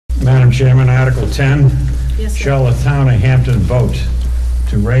Madam Chairman, Article 10. Yes, sir. Shall the town of Hampton vote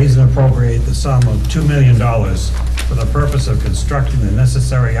to raise and appropriate the sum of $2 million for the purpose of constructing the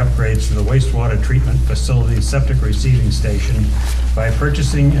necessary upgrades to the wastewater treatment facility septic receiving station by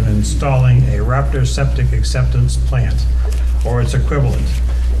purchasing and installing a Raptor septic acceptance plant or its equivalent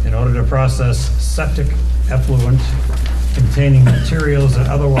in order to process septic effluent containing materials that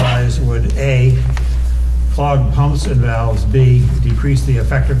otherwise would A, clog pumps and valves, B, decrease the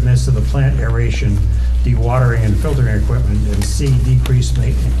effectiveness of the plant aeration, dewatering and filtering equipment, and C, decrease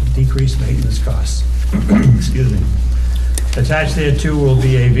maintenance costs. Excuse me. Attached thereto will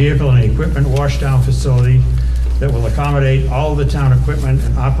be a vehicle and equipment washdown facility that will accommodate all of the town equipment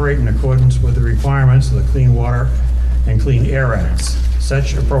and operate in accordance with the requirements of the Clean Water and Clean Air Acts.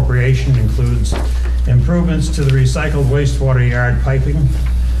 Such appropriation includes improvements to the recycled wastewater yard piping,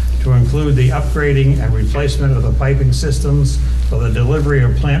 to include the upgrading and replacement of the piping systems for the delivery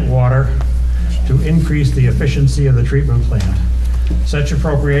of plant water, to increase the efficiency of the treatment plant. Such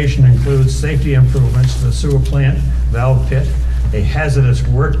appropriation includes safety improvements to the sewer plant valve pit, a hazardous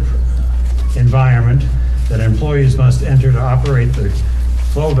work environment that employees must enter to operate the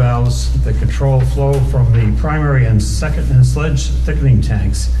flow valves that control flow from the primary and second and sledge thickening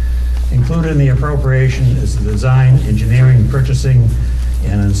tanks. Included in the appropriation is the design, engineering, purchasing,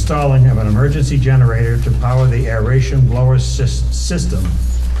 and installing of an emergency generator to power the aeration blower system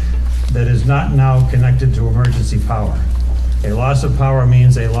that is not now connected to emergency power. A loss of power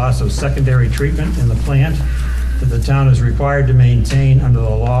means a loss of secondary treatment in the plant that the town is required to maintain under the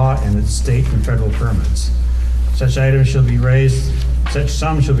law and its state and federal permits. Such sums shall be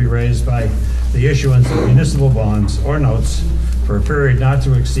raised by the issuance of municipal bonds or notes for a period not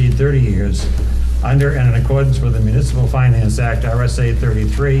to exceed 30 years under and in accordance with the Municipal Finance Act, RSA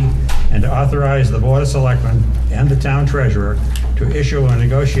 33, and to authorize the Board of Selectmen and the town treasurer to issue and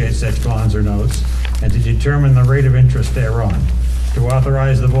negotiate such bonds or notes and to determine the rate of interest thereon, to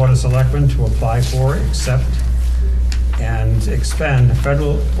authorize the Board of Selectmen to apply for, accept, and expend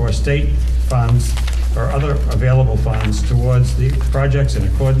federal or state funds or other available funds towards the projects in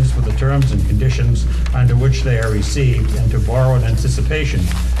accordance with the terms and conditions under which they are received, and to borrow in anticipation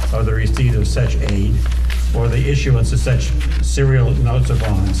of the receipt of such aid or the issuance of such serial notes or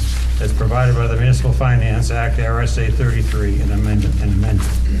bonds as provided by the Municipal Finance Act, RSA 33, and amendment.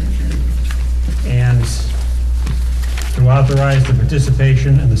 And to authorize the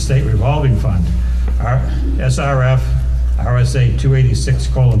participation in the State Revolving Fund, SRF, RSA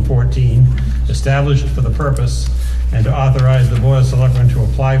 286:14, established for the purpose, and to authorize the Board of Selectmen to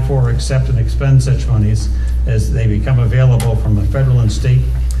apply for, accept, and expend such monies as they become available from the federal and state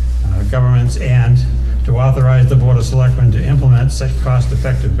governments, and to authorize the Board of Selectmen to implement such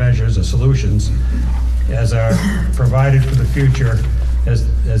cost-effective measures or solutions as are provided for the future as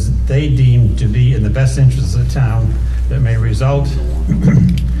they deem to be in the best interests of the town that may result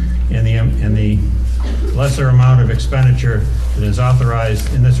in the lesser amount of expenditure that is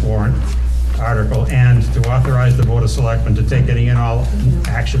authorized in this warrant article, and to authorize the Board of Selectmen to take any and all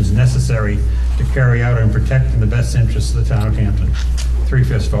actions necessary to carry out and protect in the best interests of the town of Hampton.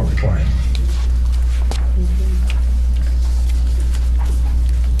 3/5 vote required.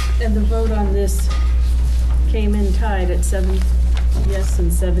 And the vote on this came in tied at 7 yes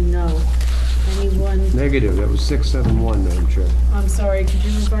and 7 no. Anyone? Negative, that was 6-7-1, Madam Chair. I'm sorry, could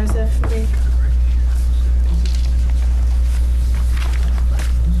you revise that for me?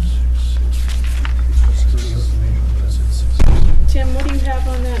 Tim, what do you have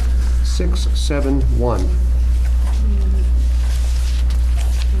on that? 6-7-1.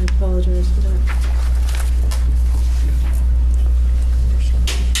 I apologize for that.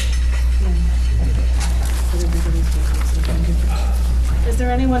 Yeah. Is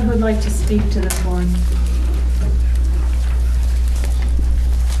there anyone who would like to speak to this one?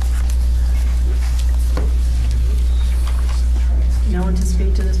 No one to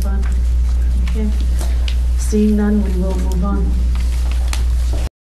speak to this one? Okay. Seeing none, we will move on.